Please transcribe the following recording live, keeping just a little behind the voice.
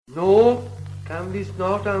Nå, kan vi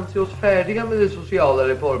snart anse oss färdiga med det sociala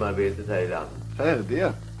reformarbetet här i landet?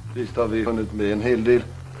 Färdiga? Visst har vi hunnit med en hel del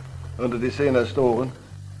under de senaste åren.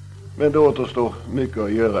 Men det återstår mycket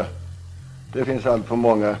att göra. Det finns allt för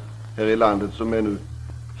många här i landet som ännu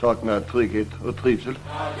saknar trygghet och trivsel.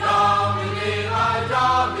 Jag vill leva,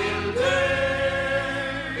 jag vill dö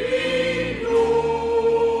i Norden.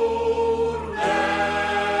 Hej,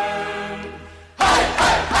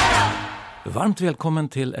 hej, hej! Varmt välkommen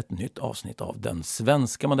till ett nytt avsnitt av Den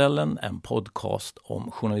svenska modellen, en podcast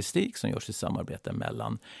om journalistik som görs i samarbete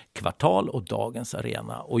mellan Kvartal och Dagens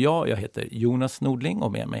Arena. Och jag heter Jonas Nordling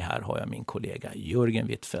och med mig här har jag min kollega Jörgen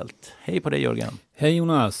Wittfeldt. Hej på dig Jörgen. Hej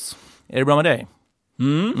Jonas. Är det bra med dig?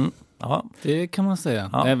 Ja, det kan man säga.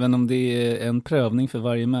 Ja. Även om det är en prövning för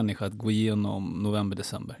varje människa att gå igenom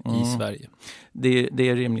november-december i Sverige. Det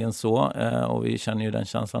är rimligen så och vi känner ju den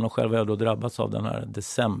känslan och själva har jag då drabbats av den här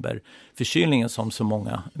decemberförkylningen som så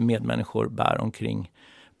många medmänniskor bär omkring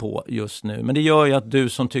på just nu. Men det gör ju att du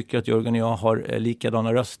som tycker att Jörgen och jag har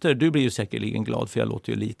likadana röster, du blir ju säkerligen glad för jag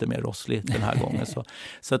låter ju lite mer rossligt den här gången.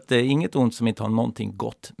 Så att det är inget ont som inte har någonting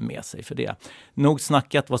gott med sig för det. Nog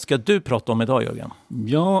snackat, vad ska du prata om idag Jörgen?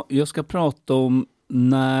 Ja, jag ska prata om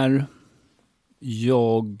när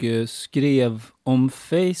jag skrev om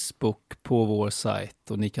Facebook på vår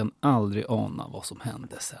sajt och ni kan aldrig ana vad som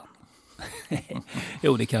hände sen.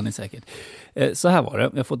 Jo, det kan ni säkert. Så här var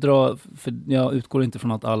det. Jag får dra, för jag utgår inte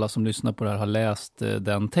från att alla som lyssnar på det här har läst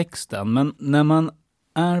den texten. Men när man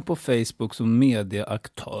är på Facebook som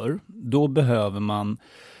medieaktör, då behöver man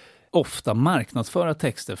ofta marknadsföra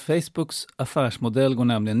texter. Facebooks affärsmodell går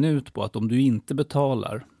nämligen ut på att om du inte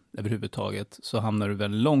betalar överhuvudtaget så hamnar du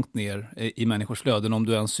väldigt långt ner i människors flöden om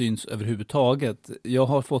du ens syns överhuvudtaget. Jag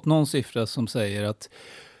har fått någon siffra som säger att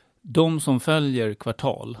de som följer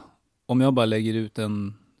Kvartal, om jag bara lägger ut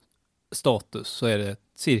en status så är det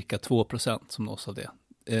cirka 2% som nås av det.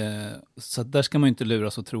 Så där ska man inte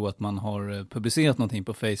luras och tro att man har publicerat någonting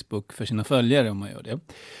på Facebook för sina följare om man gör det.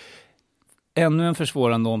 Ännu en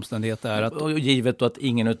försvårande omständighet är att... Och givet då att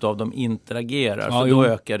ingen av dem interagerar, för då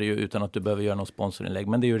ökar det ju utan att du behöver göra något sponsorinlägg.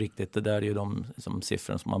 Men det är ju riktigt, det där är ju de som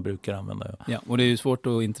siffror som man brukar använda. Ja, och det är ju svårt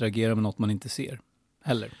att interagera med något man inte ser.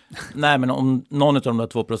 Heller. Nej, men om någon av de där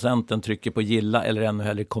 2% trycker på gilla eller ännu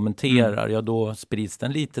hellre kommenterar, ja då sprids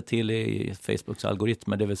den lite till i Facebooks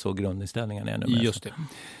algoritmer. Det är väl så grundinställningen är nu med. Just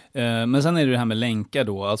det. Men sen är det här med länkar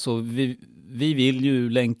då. Alltså vi vill ju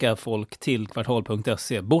länka folk till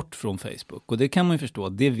kvartal.se bort från Facebook. Och det kan man ju förstå,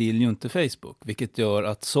 det vill ju inte Facebook. Vilket gör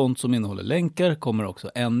att sånt som innehåller länkar kommer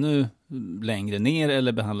också ännu längre ner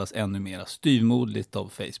eller behandlas ännu mer styvmoderligt av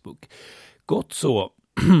Facebook. Gott så.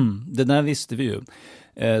 Det där visste vi ju.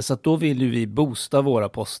 Så att då vill ju vi boosta våra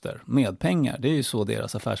poster med pengar. Det är ju så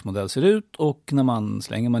deras affärsmodell ser ut. Och när man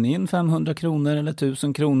slänger in 500 kronor eller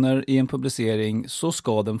 1000 kronor i en publicering så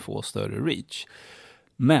ska den få större reach.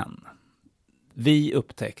 Men vi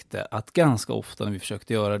upptäckte att ganska ofta när vi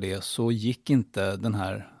försökte göra det så gick inte den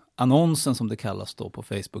här annonsen som det kallas då på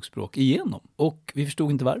Facebook-språk igenom. Och vi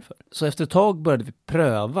förstod inte varför. Så efter ett tag började vi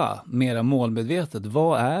pröva mera målmedvetet.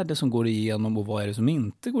 Vad är det som går igenom och vad är det som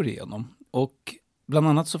inte går igenom? Och bland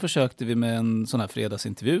annat så försökte vi med en sån här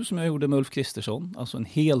fredagsintervju som jag gjorde med Ulf Kristersson. Alltså en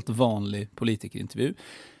helt vanlig politikerintervju.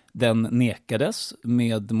 Den nekades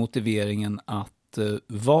med motiveringen att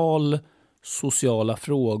val, sociala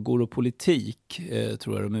frågor och politik,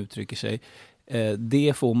 tror jag de uttrycker sig,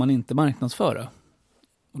 det får man inte marknadsföra.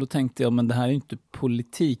 Och då tänkte jag, men det här är ju inte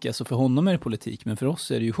politik. Alltså för honom är det politik, men för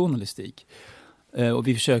oss är det ju journalistik. Och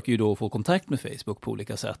vi försöker ju då få kontakt med Facebook på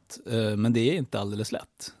olika sätt. Men det är inte alldeles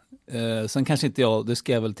lätt. Sen kanske inte jag, det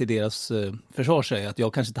ska jag väl till deras försvar säga, att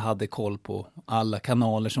jag kanske inte hade koll på alla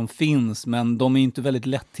kanaler som finns. Men de är inte väldigt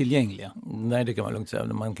lättillgängliga. Nej, det kan man lugnt säga.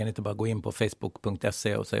 Man kan inte bara gå in på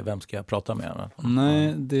facebook.se och säga vem ska jag prata med.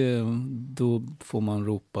 Nej, då får man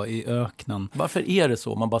ropa i öknen. Varför är det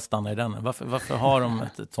så? Man bara stannar i den. Varför har de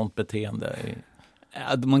ett sånt beteende?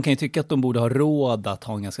 Man kan ju tycka att de borde ha råd att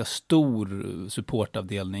ha en ganska stor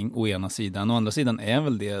supportavdelning å ena sidan. Å andra sidan är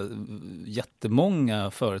väl det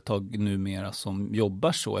jättemånga företag numera som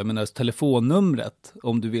jobbar så. Jag menar telefonnumret,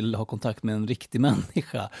 om du vill ha kontakt med en riktig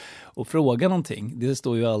människa och fråga någonting. Det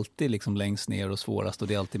står ju alltid liksom längst ner och svårast och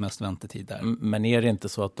det är alltid mest väntetid där. Men är det inte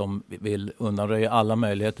så att de vill undanröja alla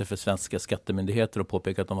möjligheter för svenska skattemyndigheter och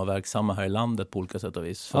påpeka att de var verksamma här i landet på olika sätt och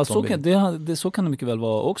vis? Ja, så kan det mycket väl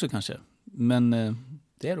vara också kanske. Men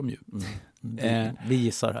det är de ju. Vi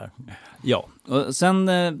gissar här. Ja, och sen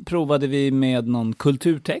provade vi med någon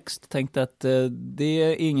kulturtext. Tänkte att det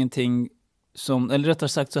är ingenting eller rättare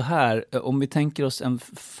sagt så här, om vi tänker oss en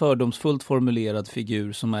fördomsfullt formulerad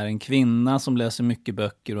figur som är en kvinna som läser mycket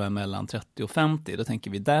böcker och är mellan 30 och 50, då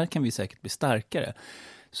tänker vi, där kan vi säkert bli starkare.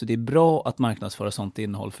 Så det är bra att marknadsföra sånt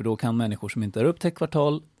innehåll, för då kan människor som inte har upptäckt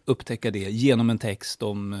kvartal upptäcka det genom en text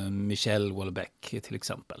om Michelle Houellebecq till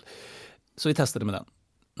exempel. Så vi testade med den.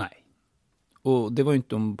 Nej. Och det var ju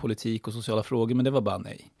inte om politik och sociala frågor, men det var bara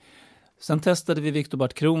nej. Sen testade vi Viktor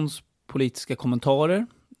Bart Krons politiska kommentarer.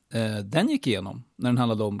 Den gick igenom när den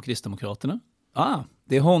handlade om Kristdemokraterna.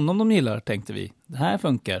 Det är honom de gillar, tänkte vi. Det här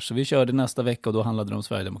funkar, så vi körde nästa vecka och då handlade det om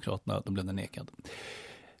Sverigedemokraterna. Då blev den nekad.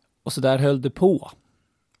 Och så där höll det på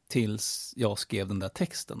tills jag skrev den där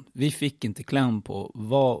texten. Vi fick inte kläm på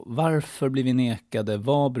varför blev vi nekade,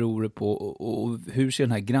 vad beror det på och hur ser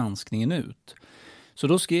den här granskningen ut. Så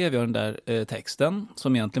då skrev jag den där texten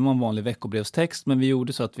som egentligen var en vanlig veckobrevstext, men vi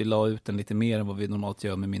gjorde så att vi la ut den lite mer än vad vi normalt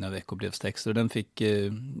gör med mina veckobrevstexter, och den fick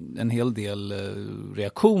en hel del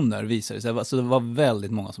reaktioner visade sig. Så det var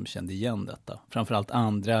väldigt många som kände igen detta. Framförallt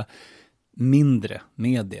andra mindre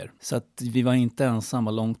medier. Så att vi var inte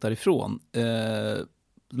ensamma långt därifrån.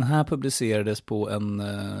 Den här publicerades på en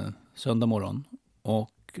söndag morgon,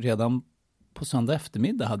 och redan på söndag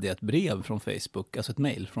eftermiddag hade jag ett brev från Facebook, alltså ett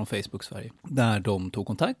mejl från Facebook Sverige, där de tog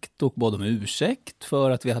kontakt och bad om ursäkt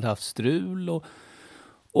för att vi hade haft strul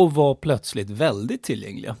och var plötsligt väldigt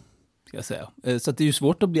tillgängliga, ska jag säga. Så att det är ju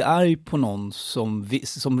svårt att bli arg på någon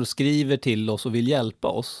som skriver till oss och vill hjälpa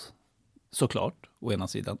oss, såklart, å ena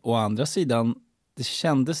sidan. Å andra sidan, det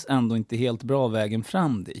kändes ändå inte helt bra vägen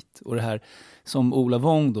fram dit. Och det här som Ola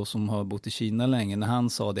Wong då, som har bott i Kina länge, när han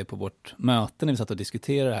sa det på vårt möte när vi satt och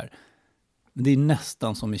diskuterade det här. Men det är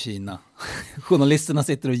nästan som i Kina. Journalisterna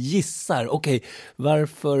sitter och gissar. Okej,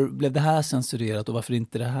 varför blev det här censurerat och varför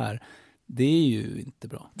inte det här? Det är ju inte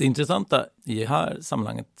bra. Det intressanta i det här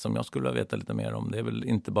sammanhanget som jag skulle vilja veta lite mer om, det är väl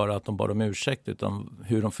inte bara att de bad om ursäkt, utan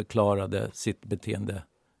hur de förklarade sitt beteende,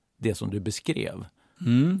 det som du beskrev.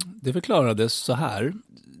 Det förklarades så här.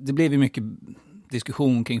 Det blev ju mycket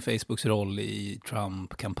diskussion kring Facebooks roll i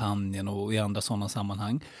Trump-kampanjen och i andra sådana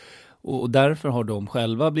sammanhang. Och därför har de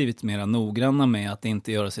själva blivit mer noggranna med att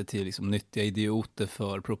inte göra sig till liksom nyttiga idioter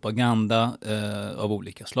för propaganda av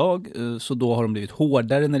olika slag. Så då har de blivit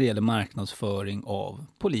hårdare när det gäller marknadsföring av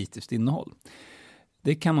politiskt innehåll.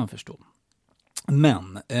 Det kan man förstå.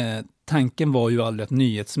 Men tanken var ju aldrig att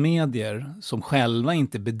nyhetsmedier som själva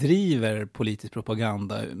inte bedriver politisk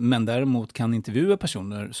propaganda, men däremot kan intervjua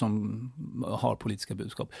personer som har politiska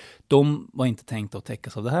budskap. De var inte tänkta att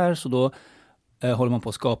täckas av det här, så då håller man på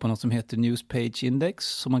att skapa något som heter Newspage Index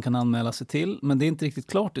som man kan anmäla sig till. Men det är inte riktigt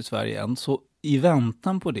klart i Sverige än, så i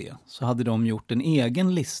väntan på det så hade de gjort en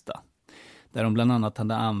egen lista. Där de bland annat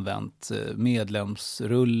hade använt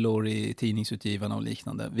medlemsrullor i tidningsutgivarna och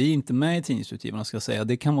liknande. Vi är inte med i tidningsutgivarna, ska jag säga.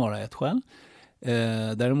 Det kan vara ett skäl.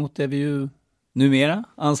 Däremot är vi ju numera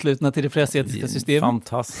anslutna till det pressetiska systemet.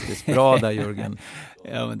 Fantastiskt bra där, Jörgen.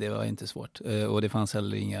 Ja, men det var inte svårt. Och det fanns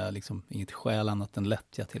heller inget skäl annat än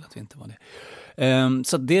lättja till att vi inte var det.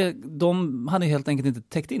 Så de hade helt enkelt inte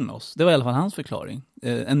täckt in oss. Det var i alla fall hans förklaring.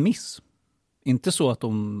 En miss. Inte så att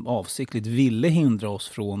de avsiktligt ville hindra oss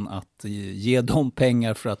från att ge dem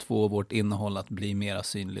pengar för att få vårt innehåll att bli mer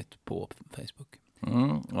synligt på Facebook.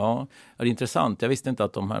 Ja, det är intressant. Jag visste inte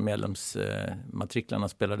att de här medlemsmatriklarna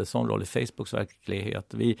spelade sån roll i Facebooks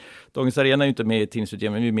verklighet. Dagens Arena är ju inte med i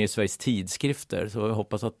tidningsutgivningen, men vi är med i Sveriges tidskrifter. Så jag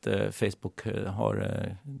hoppas att Facebook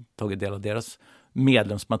har tagit del av deras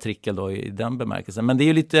medlemsmatrikel då i den bemärkelsen. Men det är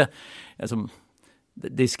ju lite... Alltså,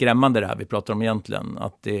 det är skrämmande det här vi pratar om egentligen.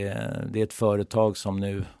 Att det är ett företag som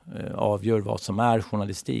nu avgör vad som är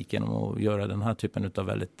journalistik genom att göra den här typen av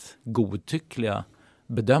väldigt godtyckliga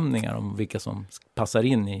bedömningar om vilka som passar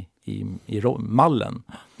in i mallen.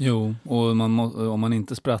 Jo, och om man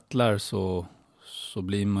inte sprattlar så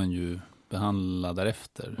blir man ju behandlad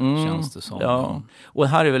därefter, känns det som. Ja, och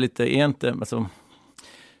här är väl lite egentligen... Alltså,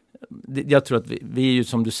 jag tror att vi är ju,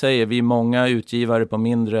 som du säger, vi är många utgivare på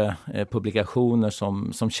mindre publikationer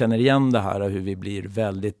som känner igen det här, hur vi blir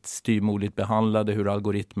väldigt styrmodigt behandlade, hur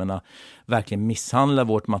algoritmerna verkligen misshandlar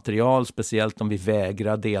vårt material, speciellt om vi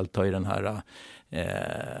vägrar delta i den här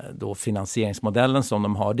då finansieringsmodellen som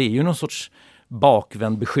de har. Det är ju någon sorts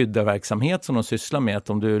bakvänd beskyddarverksamhet som de sysslar med. Att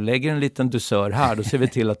om du lägger en liten dusör här, då ser vi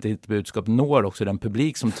till att ditt budskap når också den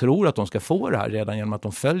publik som tror att de ska få det här redan genom att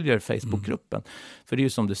de följer Facebookgruppen. För det är ju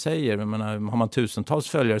som du säger, jag menar, har man tusentals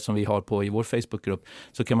följare som vi har i vår Facebookgrupp,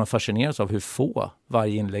 så kan man fascineras av hur få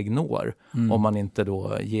varje inlägg når om man inte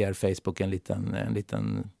då ger Facebook en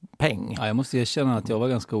liten peng. Ja, jag måste erkänna att jag var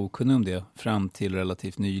ganska okunnig om det fram till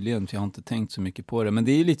relativt nyligen, för jag har inte tänkt så mycket på det. Men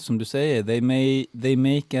det är ju lite som du säger, they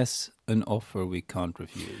make us an offer we can't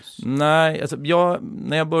refuse. Nej, alltså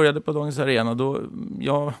när jag började på Dagens Arena, då,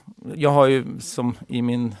 jag har ju som i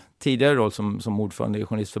min tidigare roll som ordförande i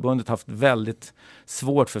Journalistförbundet haft väldigt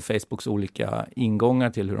svårt för Facebooks olika ingångar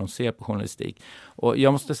till hur de ser på journalistik. Och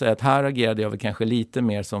jag måste säga att här agerade jag väl kanske lite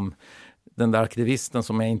mer som den där aktivisten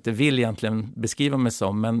som jag inte vill egentligen beskriva mig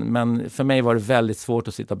som. Men för mig var det väldigt svårt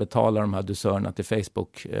att sitta och betala de här dusörerna till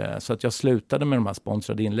Facebook. Så att jag slutade med de här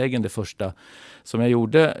sponsrade inläggen, det första som jag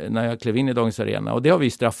gjorde när jag klev in i Dagens Arena. Och det har vi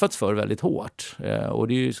straffats för väldigt hårt. Och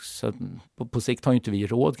det är ju så att på sikt har ju inte vi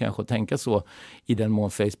råd kanske att tänka så i den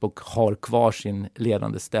mån Facebook har kvar sin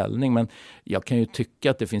ledande ställning. Men jag kan ju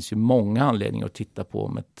tycka att det finns ju många anledningar att titta på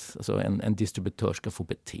om en distributör ska få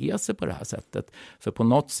bete sig på det här sättet. För på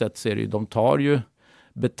något sätt så är det ju, de tar ju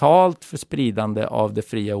betalt för spridande av det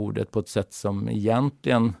fria ordet på ett sätt som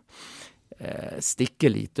egentligen sticker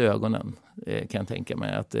lite i ögonen, kan jag tänka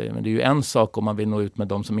mig. Men det är ju en sak om man vill nå ut med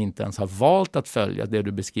de som inte ens har valt att följa det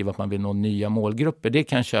du beskriver, att man vill nå nya målgrupper. Det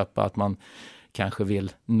kan köpa att man kanske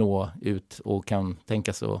vill nå ut och kan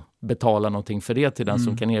tänka sig att betala någonting för det till den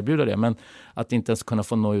som kan erbjuda det. Men att inte ens kunna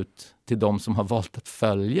få nå ut till de som har valt att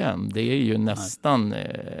följa en, det är ju nästan...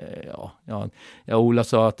 Ola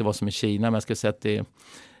sa att det var som i Kina, men jag ska säga att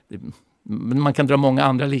man kan dra många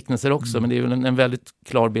andra liknelser också, men det är väl en väldigt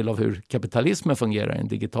klar bild av hur kapitalismen fungerar i en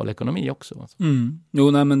digital ekonomi också.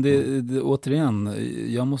 Jo, nej, men det, återigen,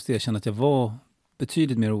 jag måste erkänna att jag var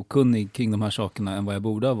betydligt mer okunnig kring de här sakerna än vad jag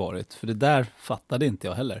borde ha varit. För det där fattade inte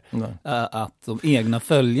jag heller. Att de egna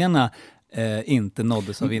följarna inte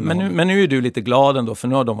nåddes av innehåll. Men nu är du lite glad ändå, för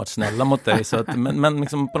nu har de varit snälla mot dig. Så att, men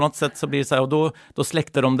liksom på något sätt så blir det så här, och då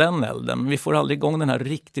släckte de den elden. Men vi får aldrig igång den här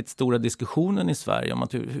riktigt stora diskussionen i Sverige om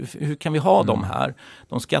att hur kan vi ha dem här?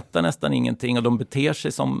 De skattar nästan ingenting och de beter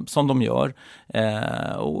sig som de gör.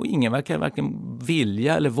 Och ingen verkar verkligen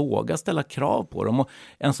vilja eller våga ställa krav på dem. Och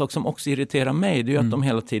en sak som också irriterar mig, det är ju att de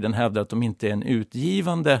hela tiden hävdar att de inte är en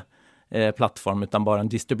utgivande plattform utan bara en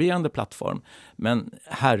distribuerande plattform. Men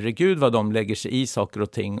herregud vad de lägger sig i saker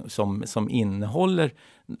och ting som innehåller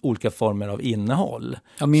olika former av innehåll.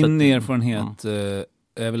 Ja, min erfarenhet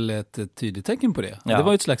är väl ett tydligt tecken på det. Ja. Det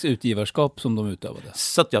var ett slags utgivarskap som de utövade.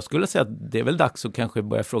 Så att jag skulle säga att det är väl dags att kanske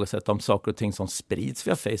börja frågasätta om saker och ting som sprids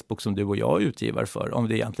via Facebook som du och jag är utgivare för, om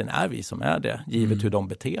det egentligen är vi som är det, givet hur de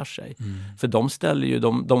beter sig. För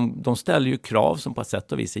de ställer ju krav som på ett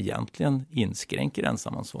sätt och vis egentligen inskränker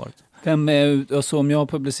ensamansvaret. Alltså om jag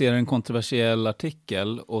publicerar en kontroversiell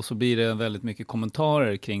artikel och så blir det väldigt mycket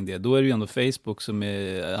kommentarer kring det, då är det ju ändå Facebook som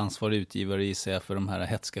är ansvarig utgivare i sig för de här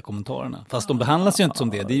hetska kommentarerna. Fast de behandlas ju inte som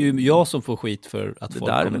det. Det är ju jag som får skit för att folk...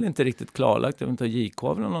 Det där är väl inte riktigt klarlagt. Jag vet inte, JK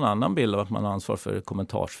har väl någon annan bild av att man har ansvar för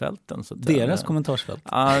kommentarsfälten. Så deras kommentarsfält?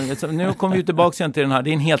 Nu kommer vi tillbaka till den här. Det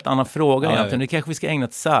är en helt annan fråga egentligen. Det kanske vi ska ägna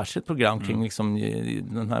ett särskilt program kring liksom,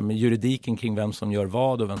 den här med juridiken kring vem som gör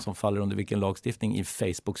vad och vem som faller under vilken lagstiftning i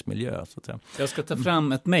Facebooks miljö. Så att säga. Jag ska ta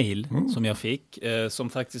fram ett mejl som jag fick som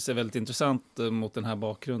faktiskt är väldigt intressant mot den här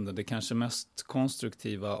bakgrunden. Det kanske mest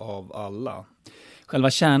konstruktiva av alla. Själva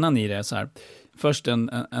kärnan i det är så här. Först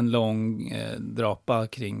en lång drapa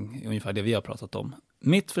kring ungefär det vi har pratat om.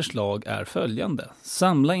 Mitt förslag är följande.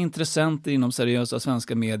 Samla intressenter inom seriösa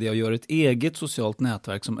svenska media och gör ett eget socialt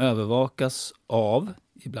nätverk som övervakas av,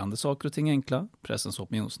 ibland är saker och ting enkla, Pressens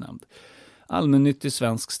opinionsnämnd. Allmännyttig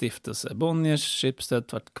svensk stiftelse, Bonniers, Schibsted,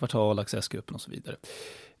 Kvartal, Accessgruppen och så vidare.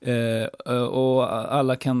 Och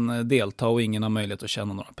alla kan delta och ingen har möjlighet att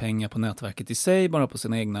tjäna några pengar på nätverket i sig, bara på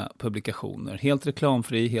sina egna publikationer. Helt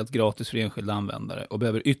reklamfri, helt gratis för enskilda användare och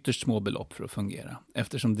behöver ytterst små belopp för att fungera.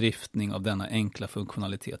 Eftersom driftning av denna enkla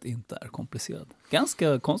funktionalitet inte är komplicerad.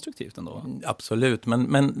 Ganska konstruktivt ändå. Absolut,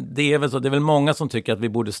 men det är väl så, det är väl många som tycker att vi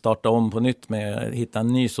borde starta om på nytt med att hitta en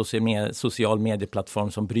ny social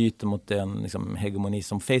medieplattform som bryter mot den liksom, hegemoni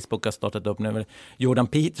som Facebook har startat upp. Nu är väl Jordan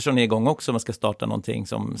Peterson är igång också, man ska starta någonting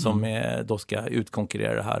som då ska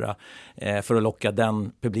utkonkurrera det här för att locka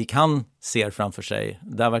den publik han ser framför sig.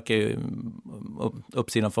 Där verkar ju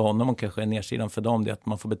uppsidan för honom och kanske nedsidan för dem, det är att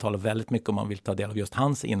man får betala väldigt mycket om man vill ta del av just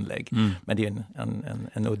hans inlägg. Men det är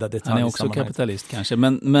en udda detalj. Han är också kapitalist kanske.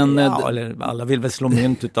 Men eller alla vill väl slå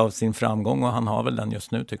mynt av sin framgång och han har väl den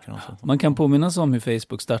just nu, tycker de. Man kan påminna sig om hur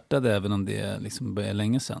Facebook startade även om det liksom började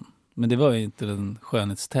länge sedan. Men det var ju inte en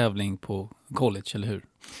skönhetstävling på college, eller hur?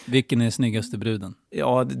 Vilken är snyggaste bruden?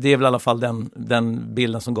 Ja, det är väl i alla fall den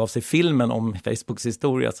bilden som gav sig filmen om Facebooks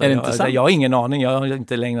historia. Så är det inte sant? Jag har ingen aning, jag har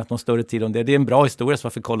inte längrat någon större tid om det. Det är en bra historia, så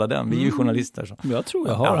varför kolla den? Vi är ju journalister. Så. Jag tror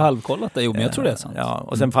jag har halvkollat det, men jag tror det är sant. Ja,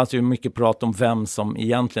 och sen fanns det ju mycket prat om vem som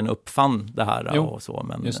egentligen uppfann det här. Och så,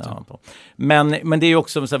 men, just det. Men det är ju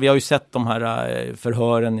också, så vi har ju sett de här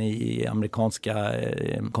förhören i amerikanska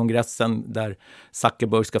kongressen där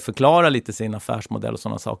Zuckerberg ska förklara lite sin affärsmodell och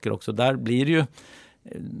sådana saker också. Där blir det ju,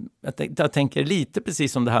 jag tänker lite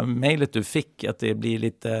precis som det här mejlet du fick, att det blir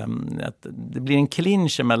lite, att det blir en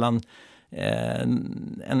clinch mellan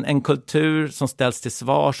en kultur som ställs till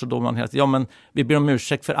svars och då man helt, men vi ber om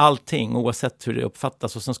ursäkt för allting oavsett hur det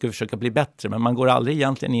uppfattas och sen ska vi försöka bli bättre, men man går aldrig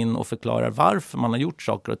egentligen in och förklarar varför man har gjort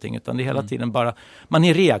saker och ting, utan det är hela tiden bara, man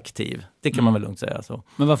är reaktiv, det kan man väl lugnt säga så.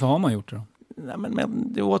 Men varför har man gjort det då? Nej,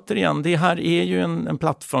 men det, återigen, det här är ju en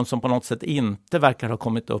plattform som på något sätt inte verkar ha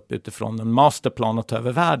kommit upp utifrån en masterplan att ta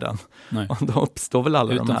över världen. Nej. Och då uppstår väl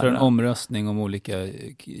alla utanför de här... en omröstning om olika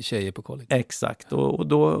tjejer på college. Exakt, och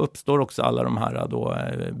då uppstår också alla de här då,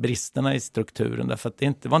 bristerna i strukturen, därför att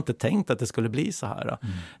det var inte tänkt att det skulle bli så här.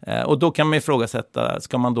 Och då kan man ifrågasätta,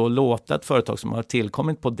 ska man då låta ett företag som har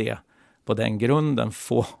tillkommit på den grunden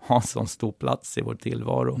få ha en sån stor plats i vår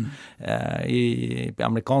tillvaro. I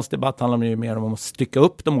amerikansk debatt handlar det ju mer om att stycka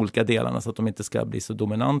upp de olika delarna så att de inte ska bli så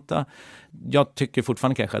dominanta. Jag tycker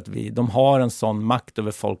fortfarande kanske att de har en sån makt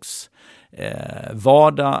över folks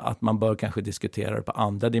vardag att man bör kanske diskutera det på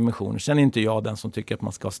andra dimensioner. Sen är inte jag den som tycker att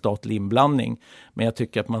man ska ha statlig inblandning, men jag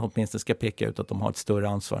tycker att man åtminstone ska peka ut att de har ett större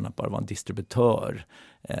ansvar än att bara vara en distributör.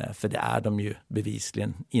 För det är de ju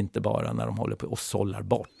bevisligen inte bara när de håller på och sållar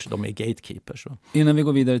bort. De är gatekeepers. Så. Innan vi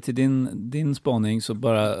går vidare till din spaning, så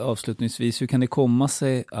bara avslutningsvis, hur kan det komma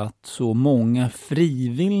sig att så många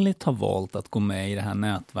frivilligt har valt att gå med i det här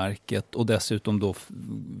nätverket och dessutom då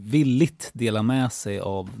villigt dela med sig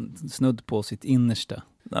av snudd på sitt innersta?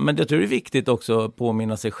 Nej, men jag tror det är viktigt också att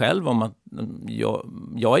påminna sig själv om att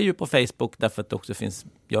jag är ju på Facebook därför att det också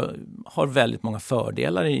jag har väldigt många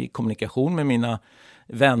fördelar i kommunikation med mina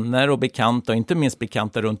vänner och bekanta, och inte minst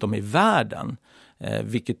bekanta runt om i världen.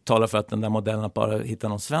 Vilket talar för att den där modellen att bara hitta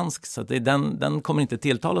någon svensk, så att den kommer inte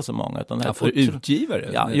tilltala så många. Utan för utgivare?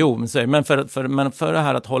 Ja, men för det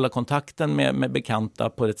här att hålla kontakten med bekanta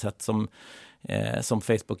på ett sätt som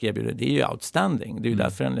Facebook erbjuder, det är ju outstanding. Det är ju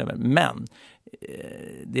därför den lever. Men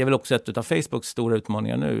det är väl också ett av Facebooks stora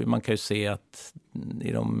utmaningar nu. Man kan ju se att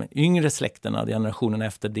i de yngre släkterna, generationen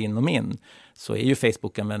efter din och min, så är ju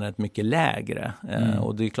Facebook-användandet mycket lägre.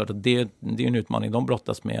 Och det är klart att det är en utmaning de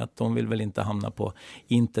brottas med, att de vill väl inte hamna på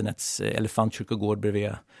internets elefantkyrkogård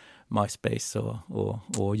bredvid MySpace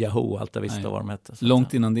och Yahoo och allt det visste vad de hette.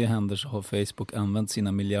 Långt innan det händer så har Facebook använt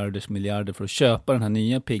sina miljarder för att köpa den här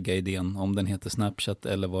nya pigga idén, om den heter Snapchat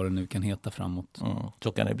eller vad det nu kan heta framåt.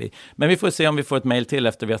 Så kan det bli. Men vi får se om vi får ett mejl till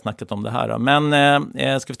efter vi har snackat om det här.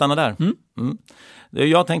 Men ska vi stanna där?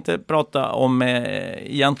 Jag tänkte prata om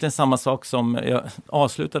egentligen samma sak som jag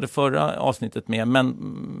avslutade förra avsnittet med, men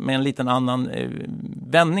med en liten annan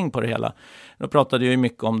vändning på det hela. Då pratade jag ju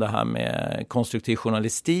mycket om det här med konstruktiv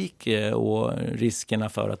journalistik och riskerna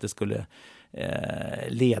för att det skulle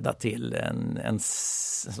leda till en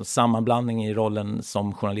sammanblandning i rollen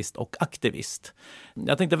som journalist och aktivist.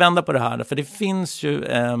 Jag tänkte vända på det här, för det finns ju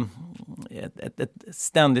ett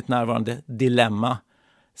ständigt närvarande dilemma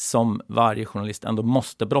som varje journalist ändå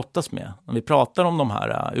måste brottas med när vi pratar om de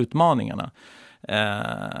här utmaningarna.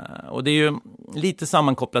 Och det är ju lite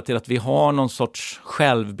sammankopplat till att vi har någon sorts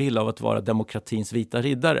självbild av att vara demokratins vita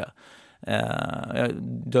riddare.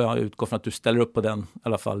 Jag utgår från att du ställer upp på den, i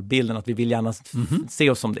alla fall bilden, att vi vill gärna se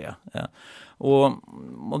oss som det.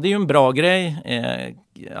 Och det är ju en bra grej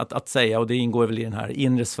att säga, och det ingår väl i den här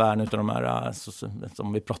inre sfären utav de här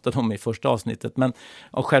som vi pratade om i första avsnittet, men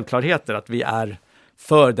av självklarheter att vi är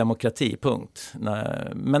för demokrati, punkt.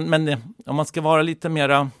 Men om man ska vara lite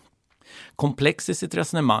mera komplex i sitt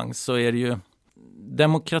resonemang, så är det ju,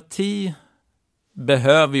 demokrati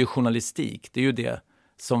behöver ju journalistik. Det är ju det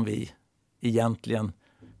som vi egentligen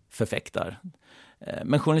förfäktar.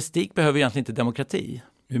 Men journalistik behöver egentligen inte demokrati.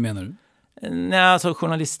 Hur menar du? Nej, alltså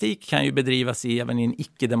journalistik kan ju bedrivas även i en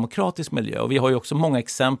icke-demokratisk miljö. Och vi har ju också många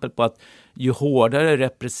exempel på att ju hårdare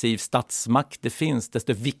repressiv statsmakt det finns,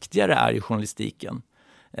 desto viktigare är ju journalistiken.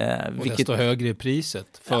 Och desto högre är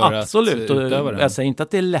priset för absolut. att utöva det. Jag säger inte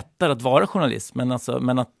att det är lättare att vara journalist, men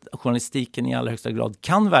att journalistiken i allra högsta grad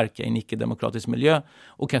kan verka i en icke-demokratisk miljö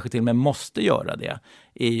och kanske till och med måste göra det,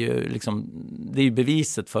 är ju liksom, det är ju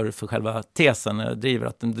beviset för själva tesen jag driver,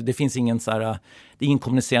 att det finns ingen så här, det är ingen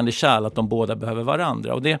kommunicerande kärl att de båda behöver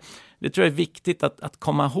varandra. Och det tror jag är viktigt att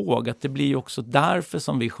komma ihåg, att det blir ju också därför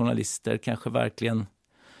som vi journalister kanske verkligen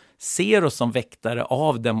ser oss som väktare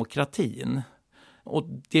av demokratin. Och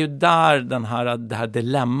det är ju där det här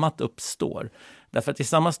dilemmat uppstår. Därför att i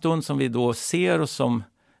samma stund som vi då ser oss som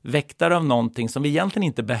väktare av någonting som vi egentligen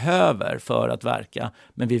inte behöver för att verka,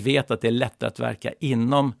 men vi vet att det är lättare att verka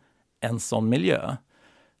inom en sån miljö,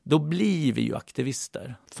 då blir vi ju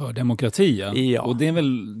aktivister. För demokrati, ja. Och det är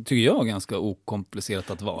väl, tycker jag, ganska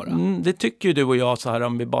okomplicerat att vara. Det tycker ju du och jag så här,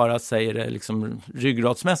 om vi bara säger det liksom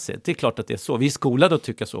ryggradsmässigt. Det är klart att det är så. Vi är skolade att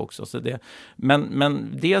tycka så också. Så det,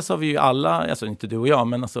 men dels har vi ju alla, alltså inte du och jag,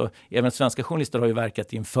 men alltså, även svenska journalister har ju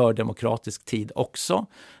verkat i en fördemokratisk tid också.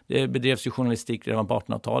 Det bedrevs ju journalistik redan på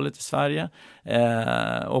 1800-talet i Sverige.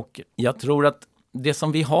 Och jag tror att det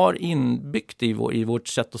som vi har inbyggt i vårt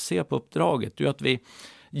sätt att se på uppdraget är att vi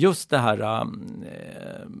just den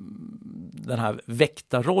här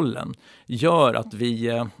väktarrollen gör att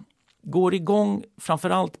vi går igång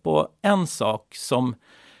framförallt på en sak som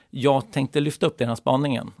jag tänkte lyfta upp i den här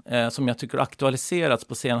spaningen, som jag tycker aktualiserats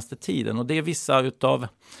på senaste tiden. Och det är vissa utav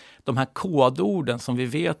de här kodorden som vi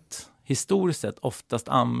vet historiskt sett oftast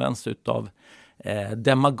används utav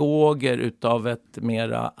demagoger utav ett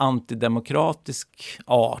mera antidemokratisk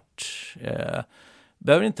art.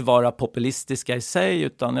 Behöver inte vara populistiska i sig,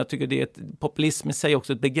 utan jag tycker det är populism i sig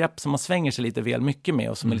också ett begrepp som man svänger sig lite väl mycket med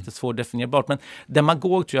och som är lite svårdefinierbar. Men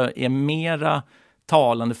demagog tror jag är mera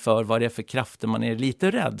talande för vad det är för krafter man är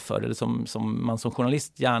lite rädd för, eller som man som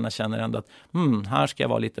journalist gärna känner ändå att här ska jag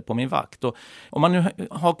vara lite på min vakt. Och om man nu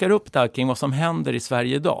hakar upp där kring vad som händer i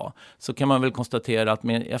Sverige idag, så kan man väl konstatera att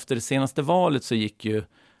efter det senaste valet så gick ju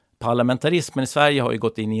parlamentarismen i Sverige har ju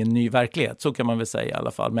gått in i en ny verklighet, så kan man väl säga i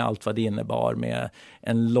alla fall, med allt vad det innebar, med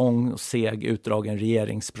en lång och seg utdragen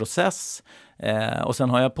regeringsprocess. Och sen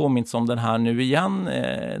har jag påminns om den här nu igen,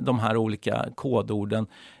 de här olika kodorden,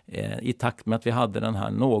 i takt med att vi hade den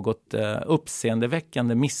här något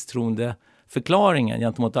uppseendeväckande misstroendeförklaringen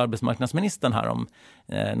gentemot arbetsmarknadsministern här om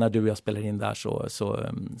när du och jag spelar in där,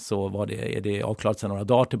 så är det avklarat sedan några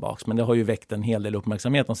dagar tillbaka. Men det har ju väckt en hel del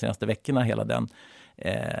uppmärksamhet de senaste veckorna, hela den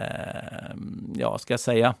ska jag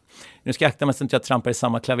säga, nu ska jag akta mig så att jag trampar i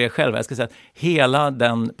samma klaver själv. Jag ska säga att hela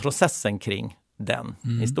den processen kring den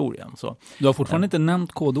historien. Så. Du har fortfarande inte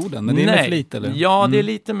nämnt kodorden, men det är med flit, eller? Ja, det är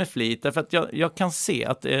lite med flit. Därför att jag kan se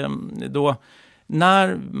att då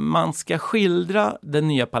när man ska skildra det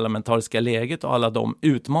nya parlamentariska läget och alla de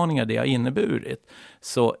utmaningar det har inneburit,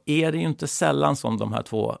 så är det ju inte sällan som de här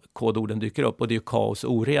två kodorden dyker upp, och det är ju kaos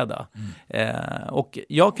och oreda. Och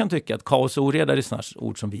jag kan tycka att kaos och oreda är sådana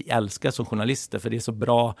ord som vi älskar som journalister, för det är så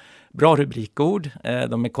bra rubrikord.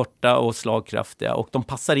 De är korta och slagkraftiga, och de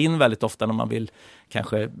passar in väldigt ofta när man vill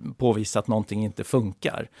kanske påvisa att någonting inte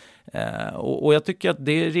funkar. Och jag tycker att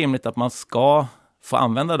det är rimligt att man ska få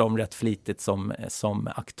använda dem rätt flitigt som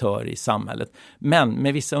aktör i samhället. Men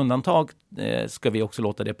med vissa undantag ska vi också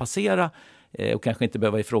låta det passera och kanske inte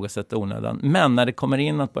behöva ifrågasätta onödan. Men när det kommer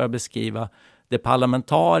in att börja beskriva det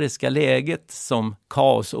parlamentariska läget som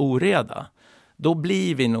kaos och oreda, då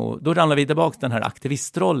ramlar vi tillbaka till den här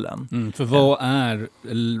aktivistrollen. För vad är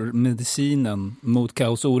medicinen mot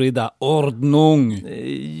kaos och oreda? Ordnung!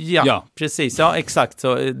 Ja, precis. Ja, exakt.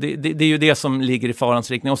 Så det är ju det som ligger i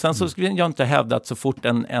farans riktning. Och sen så skulle jag inte hävda att så fort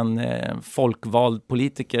en folkvald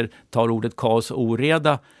politiker tar ordet kaos och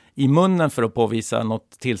oreda i munnen för att påvisa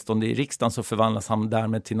något tillstånd i riksdagen, så förvandlas han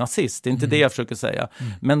därmed till nazist. Det är inte det jag försöker säga.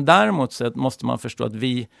 Men däremot så måste man förstå att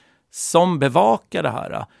vi som bevakar det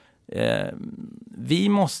här, vi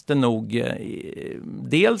måste nog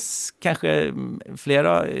dels kanske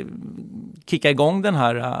flera kicka igång den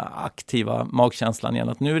här aktiva magkänslan igen,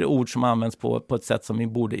 att nu är det ord som används på ett sätt som vi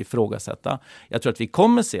borde ifrågasätta. Jag tror att vi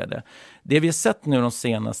kommer se det. Det vi har sett nu de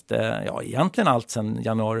senaste, egentligen allt sedan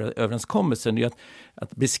januariöverenskommelsen, är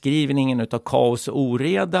att beskrivningen av kaos och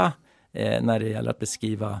oreda när det gäller att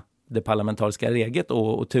beskriva det parlamentariska läget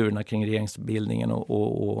och turerna kring regeringsbildningen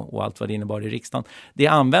och allt vad det innebar i riksdagen. Det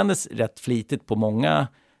användes rätt flitigt på många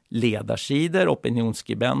ledarsidor,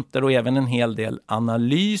 opinionsskribenter och även en hel del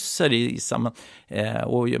analyser i samma.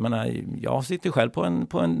 Och jag menar, jag sitter själv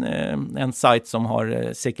på en sajt som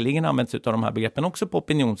har säkerligen använts av de här begreppen också på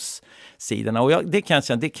opinionssidorna. Och det kan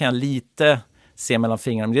jag lite se mellan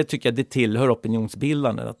fingrarna, men det tycker jag det tillhör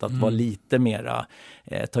opinionsbildandet att vara lite mera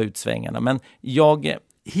ta ut svängarna. Men jag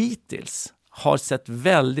hittills har sett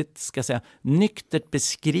väldigt, ska jag säga, nyktert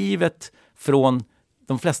beskrivet från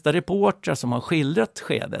de flesta reportrar som har skildrat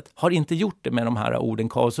skedet, har inte gjort det med de här orden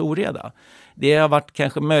kaos och oreda. Det har varit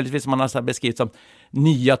kanske möjligtvis man har beskrivit som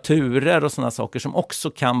nya turer och sådana saker som också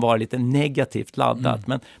kan vara lite negativt laddat.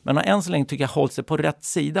 Men man har än så länge tycker jag hållit sig på rätt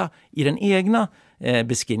sida i den egna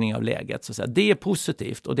beskrivningen av läget. Så att säga. Det är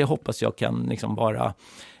positivt, och det hoppas jag kan liksom vara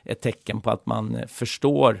ett tecken på att man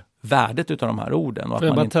förstår värdet utav de här orden. Och Får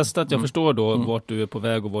jag bara testa att jag förstår då vart du är på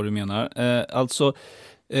väg och vad du menar.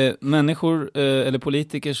 Människor eller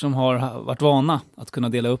politiker som har varit vana att kunna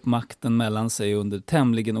dela upp makten mellan sig under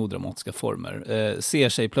tämligen odramatiska former ser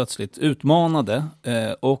sig plötsligt utmanade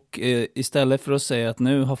och istället för att säga att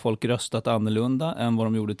nu har folk röstat annorlunda än vad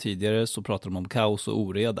de gjorde tidigare så pratar de om kaos och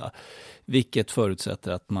oreda. Vilket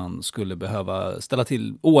förutsätter att man skulle behöva ställa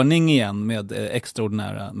till ordning igen med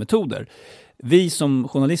extraordinära metoder. Vi som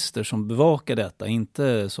journalister som bevakar detta,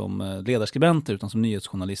 inte som ledarskribenter utan som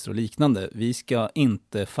nyhetsjournalister och liknande, vi ska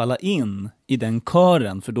inte falla in i den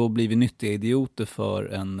kören för då blir vi nyttiga idioter för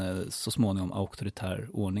en så småningom auktoritär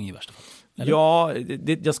ordning i värsta fall. Eller? Ja,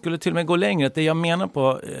 jag skulle till och med gå längre. Det jag menar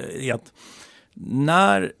på är att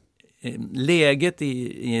när läget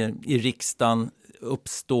i riksdagen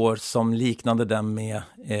uppstår som liknande den med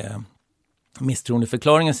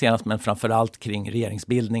misstroendeförklaringen senast, men framförallt kring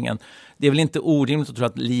regeringsbildningen. Det är väl inte orimligt att tro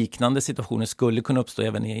att liknande situationer skulle kunna uppstå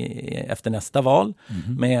även efter nästa val.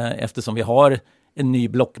 Eftersom vi har en ny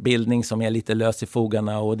blockbildning som är lite lös i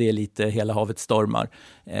fogarna och det är lite hela havet stormar.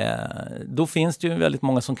 Då finns det ju väldigt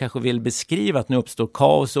många som kanske vill beskriva att nu uppstår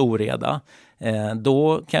kaos och oreda.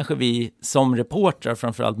 Då kanske vi som reportrar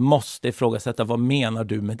framförallt måste ifrågasätta vad menar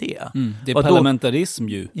du med det? Det är parlamentarism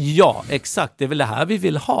ju. Ja, exakt. Det är väl det här vi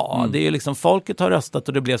vill ha. Det är liksom folket har röstat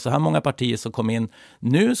och det blev så här många partier som kom in.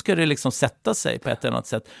 Nu ska det liksom sätta sig på ett eller annat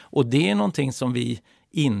sätt. Och det är någonting som vi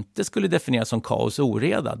inte skulle definiera som kaos och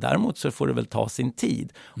oreda. Däremot så får det väl ta sin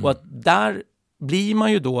tid. Och att där blir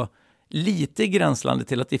man ju då lite gränslandet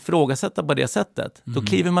till att ifrågasätta på det sättet. Då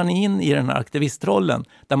kliver man in i den här aktivistrollen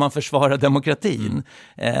där man försvarar demokratin.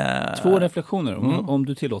 Två reflektioner om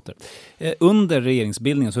du tillåter. Under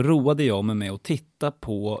regeringsbildningen så roade jag mig med att titta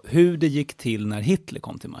på hur det gick till när Hitler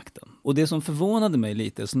kom till makten. Och det som förvånade mig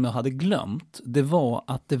lite, som jag hade glömt, det var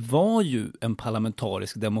att det var ju en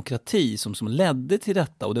parlamentarisk demokrati som ledde till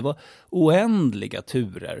detta. Och det var oändliga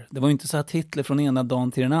turer. Det var ju inte så att Hitler från ena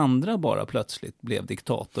dagen till den andra bara plötsligt blev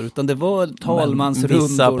diktator. Utan det var talmansrundor.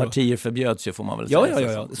 Vissa partier förbjöds ju, får man väl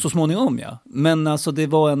säga. Ja. Så småningom, ja. Men alltså det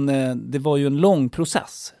var ju en lång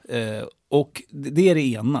process. Och det är det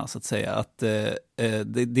ena, så att säga. Att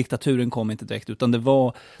diktaturen kom inte direkt, utan det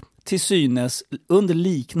var till synes under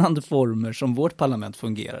liknande former som vårt parlament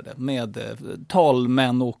fungerade. Med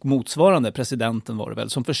talmän och motsvarande, presidenten var det väl,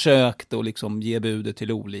 som försökte att liksom ge budet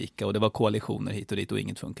till olika. Och det var koalitioner hit och dit och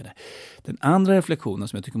inget funkade. Den andra reflektionen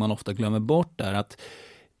som jag tycker man ofta glömmer bort är att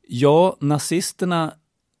ja, nazisterna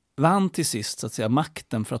vann till sist, så att säga,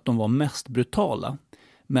 makten för att de var mest brutala.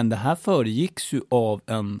 Men det här föregicks ju av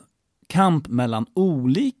en kamp mellan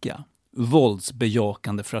olika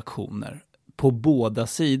våldsbejakande fraktioner på båda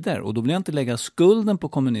sidor. Och då vill jag inte lägga skulden på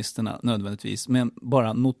kommunisterna nödvändigtvis, men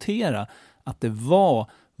bara notera att det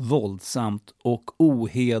var våldsamt och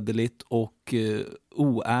ohederligt och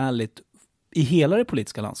oärligt i hela det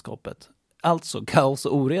politiska landskapet. Alltså kaos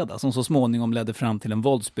och oreda som så småningom ledde fram till en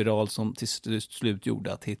våldsspiral som till slut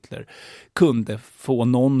gjorde att Hitler kunde få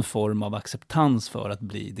någon form av acceptans för att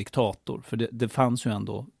bli diktator. För det fanns ju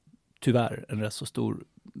ändå tyvärr en rätt så stor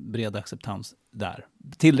bred acceptans där.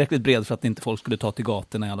 Tillräckligt bred för att inte folk skulle ta till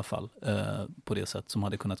gatorna i alla fall på det sätt som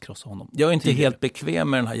hade kunnat krossa honom. Jag är inte tidigare helt bekväm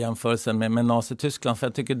med den här jämförelsen med Nazi-Tyskland, för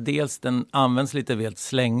jag tycker dels den används lite väl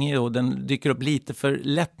slängig och den dyker upp lite för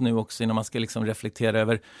lätt nu också när man ska liksom reflektera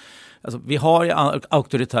över. Alltså, vi har ju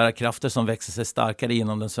auktoritära krafter som växer sig starkare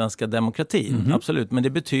inom den svenska demokratin, absolut, men det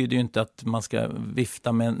betyder ju inte att man ska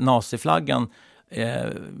vifta med naziflaggan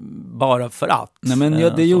bara för att. Nej, men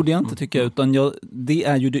det gjorde jag inte, tycker jag, utan det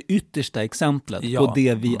är ju det yttersta exemplet på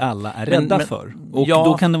det vi alla är rädda för. Och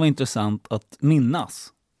då kan det vara intressant att minnas.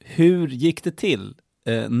 Hur gick det till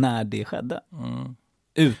när det skedde?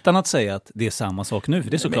 Utan att säga att det är samma sak nu,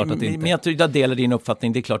 för det är såklart att det inte. Men jag delar din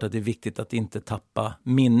uppfattning. Det är klart att det är viktigt att inte tappa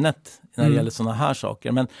minnet när det gäller sådana här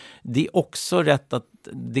saker. Men det är också rätt att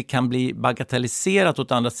det kan bli bagatelliserat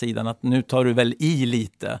åt andra sidan, att nu tar du väl i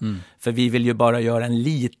lite. För vi vill ju bara göra en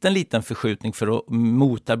liten förskjutning för att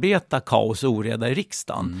motarbeta kaos och oreda i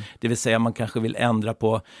riksdagen. Det vill säga man kanske vill ändra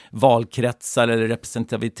på valkretsar eller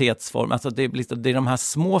representativitetsform. Alltså det är de här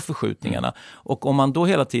små förskjutningarna. Och om man då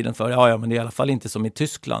hela tiden men det är i alla fall inte som i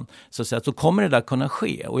Tyskland, så kommer det där kunna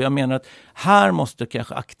ske. Och jag menar att här måste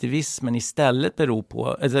kanske aktivismen istället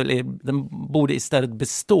den borde istället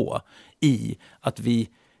bestå i att vi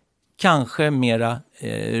kanske mer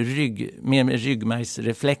med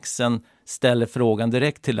ryggmärgsreflexen ställer frågan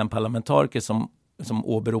direkt till den parlamentariker som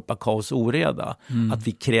åberopar kaos och oreda. Att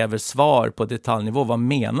vi kräver svar på detaljnivå. Vad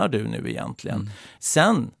menar du nu egentligen?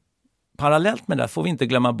 Sen, parallellt med det får vi inte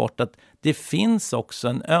glömma bort att det finns också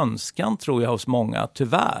en önskan, tror jag, hos många,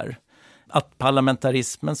 tyvärr, att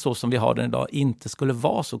parlamentarismen så som vi har den idag inte skulle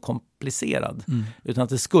vara så komplicerad. Utan att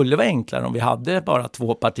det skulle vara enklare om vi hade bara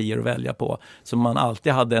 2 partier att välja på, så man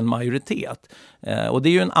alltid hade en majoritet. Och det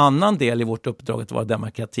är ju en annan del i vårt uppdrag att vara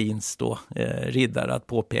demokratins riddare, att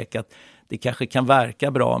påpeka att det kanske kan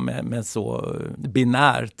verka bra med så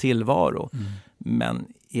binär tillvaro. Men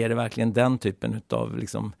är det verkligen den typen av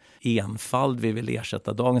liksom enfald vi vill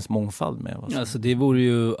ersätta dagens mångfald med? Alltså det vore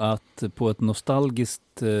ju att på ett nostalgiskt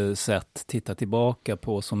sätt titta tillbaka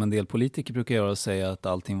på, som en del politiker brukar göra, och säga att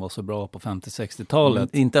allting var så bra på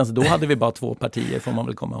 50-60-talet. Inte ens då hade vi bara 2 partier, får man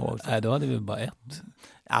väl komma ihåg. Nej, då hade vi bara 1.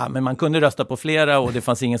 Ja, men man kunde rösta på flera och det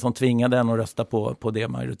fanns ingen som tvingade en att rösta på det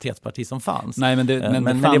majoritetsparti som fanns. Nej, men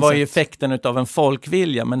det var ju effekten av en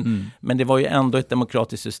folkvilja. Men det var ju ändå ett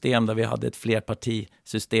demokratiskt system där vi hade ett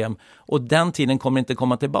flerpartisystem. Och den tiden kommer inte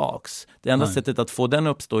komma tillbaks. Det enda sättet att få den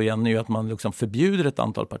uppstå igen är ju att man liksom förbjuder ett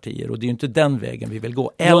antal partier. Och det är ju inte den vägen vi vill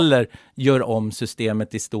gå. Eller gör om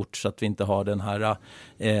systemet i stort så att vi inte har den här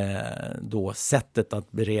sättet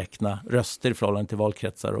att beräkna röster i förhållande till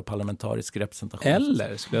valkretsar och parlamentarisk representation.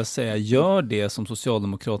 Eller skulle jag säga, gör det som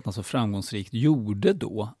Socialdemokraterna så framgångsrikt gjorde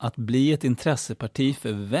då, att bli ett intresseparti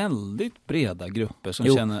för väldigt breda grupper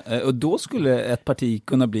som känner, och då skulle ett parti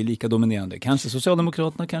kunna bli lika dominerande. Kanske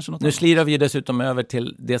Socialdemokraterna, kanske något annat. Nu slirar vi dessutom över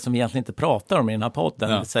till det som vi egentligen inte pratar om i den här podden,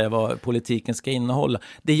 det vill säga vad politiken ska innehålla.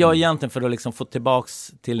 Det jag egentligen, för att liksom få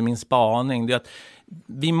tillbaks till min spaning, det är att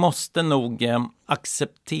vi måste nog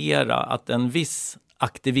acceptera att en viss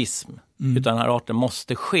aktivism utan den här arten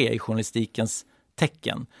måste ske i journalistikens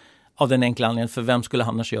tecken. Av den enkla anledningen, för vem skulle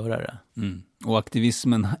annars göra det? Och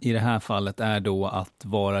aktivismen i det här fallet är då att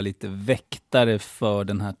vara lite väktare för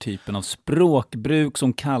den här typen av språkbruk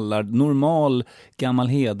som kallar normal gammal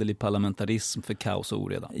hederlig parlamentarism för kaos och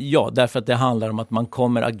oreda. Ja, därför att det handlar om att man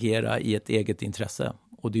kommer agera i ett eget intresse.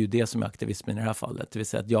 Och det är ju det som är aktivismen i det här fallet. Det vill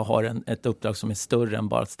säga att jag har ett uppdrag som är större än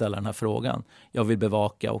bara att ställa den här frågan. Jag vill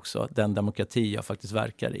bevaka också den demokrati jag faktiskt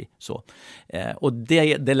verkar i. Så. Och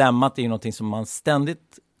det dilemmat är ju någonting som man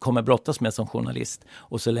ständigt kommer brottas med som journalist.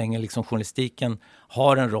 Och så länge liksom journalistiken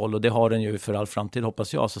har en roll, och det har den ju för all framtid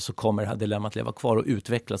hoppas jag, så kommer det här dilemmat leva kvar och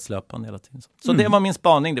utvecklas löpande hela tiden. Så det var min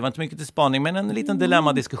spaning. Det var inte mycket till spaning, men en liten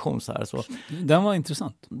dilemmadiskussion så här. Så. Den var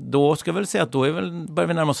intressant. Då ska jag väl säga att då börjar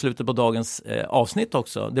vi närma oss slutet på dagens avsnitt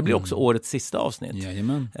också. Det blir också årets sista avsnitt.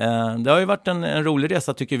 Jajamän. Det har ju varit en rolig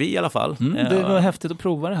resa tycker vi i alla fall. Det var häftigt att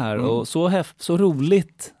prova det här och så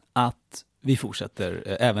roligt att vi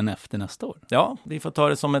fortsätter även efter nästa år. Ja, vi får ta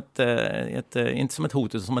det som inte som ett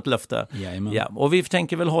hot utan som ett löfte. Ja, och vi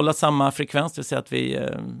tänker väl hålla samma frekvens, det vill säga att vi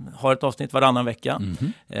har ett avsnitt varannan vecka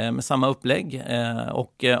med samma upplägg.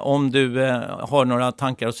 Och om du har några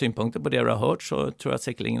tankar och synpunkter på det du har hört, så tror jag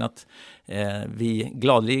säkerligen att vi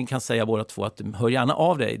gladeligen kan säga båda två att hör gärna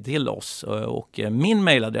av dig till oss. Och min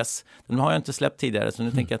mailadress, den har jag inte släppt tidigare, så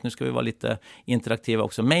nu tänker jag att nu ska vi vara lite interaktiva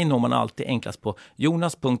också. Mig når man alltid enklast på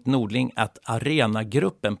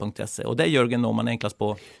jonas.nordling@arenagruppen.se, och där Jörgen når man enklast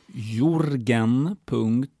på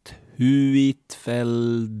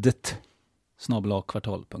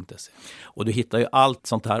jorgen.huitfeldt@kvartal.se. Och du hittar ju allt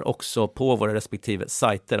sånt här också på våra respektive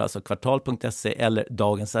sajter, alltså kvartal.se eller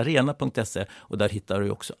dagensarena.se, och där hittar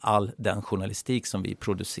du också all den journalistik som vi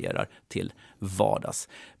producerar till vardags.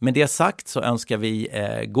 Med det sagt så önskar vi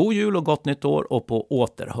god jul och gott nytt år och på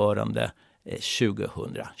återhörande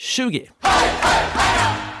 2020. Hej, hej,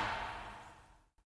 hej!